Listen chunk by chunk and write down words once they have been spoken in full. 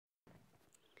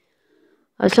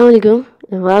Assalamu alaikum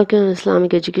and welcome to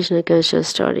Islamic Educational Culture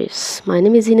Stories. My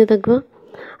name is Zina Akbar.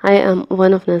 I am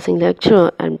one of nursing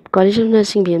lecturer at College of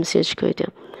Nursing BMCH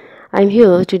Quetta. I am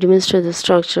here to demonstrate the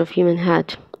structure of human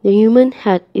head. The human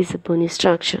head is a bony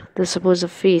structure that supports the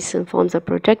face and forms a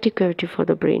protective cavity for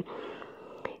the brain.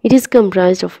 It is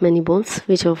comprised of many bones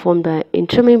which are formed by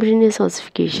intramembranous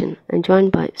ossification and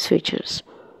joined by sutures.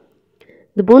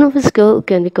 The bone of a skull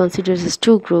can be considered as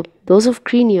two groups, those of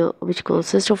crania, which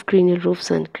consist of cranial roofs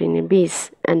and cranial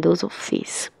base, and those of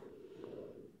face.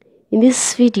 In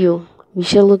this video, we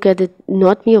shall look at the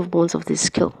anatomy of bones of the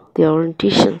skull, their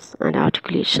orientations and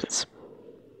articulations.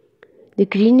 The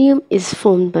cranium is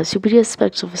formed by superior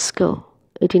aspects of a skull.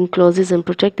 It encloses and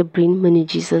protects the brain,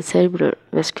 meninges, and cerebral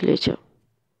vasculature.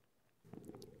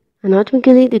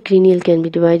 Anatomically, the cranial can be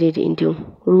divided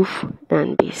into roof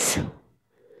and base.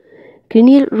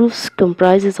 Cranial roofs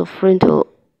comprises of frontal,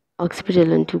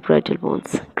 occipital and two parietal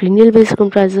bones. Cranial base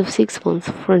comprises of 6 bones: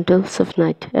 frontal,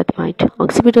 saphenite, ethmoid,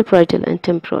 occipital, parietal and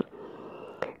temporal.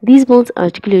 These bones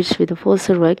articulate with the four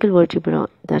cervical vertebra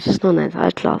that is known as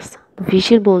atlas, the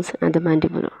facial bones and the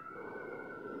mandibular.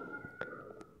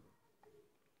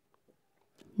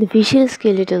 The facial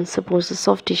skeleton supports the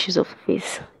soft tissues of the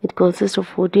face. It consists of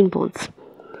 14 bones,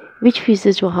 which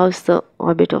fuses to house the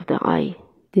orbit of the eye,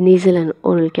 the nasal and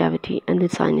oral cavity, and the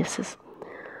sinuses.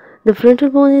 The frontal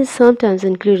bone is sometimes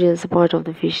included as a part of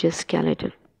the facial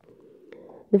skeleton.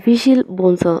 The facial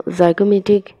bones are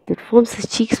zygomatic that forms the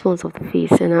cheekbones of the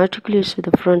face and articulates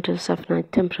with the frontal,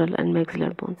 saphenite, temporal, and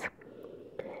maxillary bones.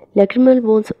 Lacrimal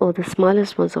bones are the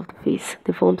smallest bones of the face.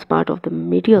 They form part of the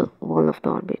medial wall of the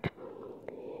orbit.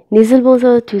 Nasal bones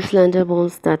are two slender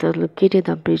bones that are located at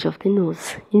the bridge of the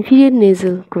nose. Inferior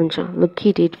nasal concha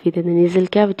located within the nasal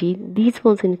cavity. These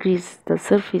bones increase the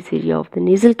surface area of the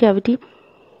nasal cavity,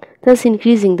 thus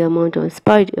increasing the amount of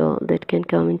inspired air that can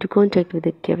come into contact with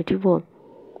the cavity wall.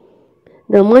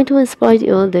 The amount of inspired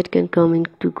air that can come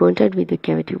into contact with the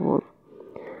cavity wall.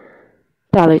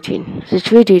 Palatine,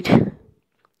 situated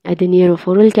at the near of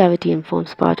oral cavity and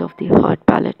forms part of the hard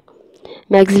palate.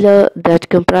 Maxilla that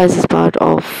comprises part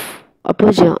of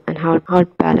upper jaw and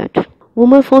hard palate.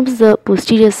 Vomer forms the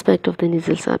posterior aspect of the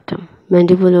nasal septum.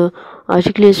 Mandibular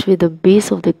articulates with the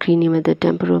base of the cranium at the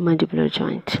temporomandibular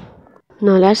joint.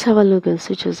 Now let's have a look at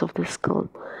sutures of the skull.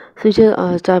 Sutures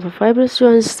are a type of fibrous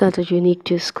joints that are unique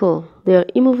to skull. They are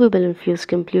immovable and fuse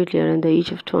completely around the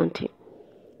age of 20.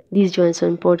 These joints are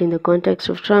important in the context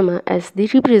of trauma as they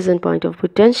represent point of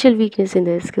potential weakness in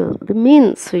the skull. The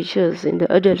main sutures in the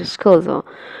adult skulls are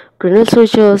coronal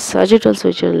suture, sagittal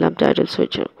suture, and lambdatal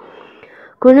suture.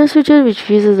 Coronal suture, which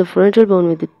fuses the frontal bone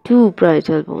with the two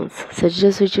parietal bones.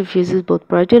 Sagittal suture fuses both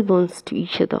parietal bones to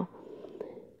each other.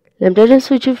 Lambdatal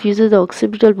suture fuses the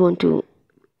occipital bone to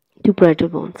two parietal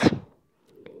bones.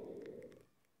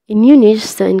 In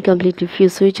neonates, the incompletely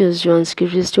fused sutures joints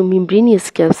give rise to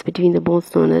membranous gaps between the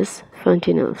bones known as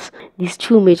fontanelles. These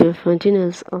two major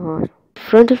fontanelles are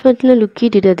frontal fontanelle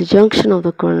located at the junction of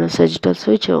the coronal sagittal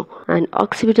suture and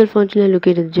occipital fontanelle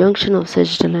located at the junction of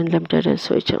sagittal and lambdatal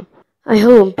suture. I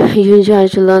hope you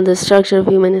enjoyed to learn the structure of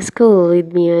human skull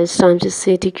with me. It's time to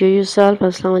say take care of yourself.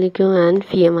 Assalamu alaikum and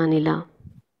fi amanillah.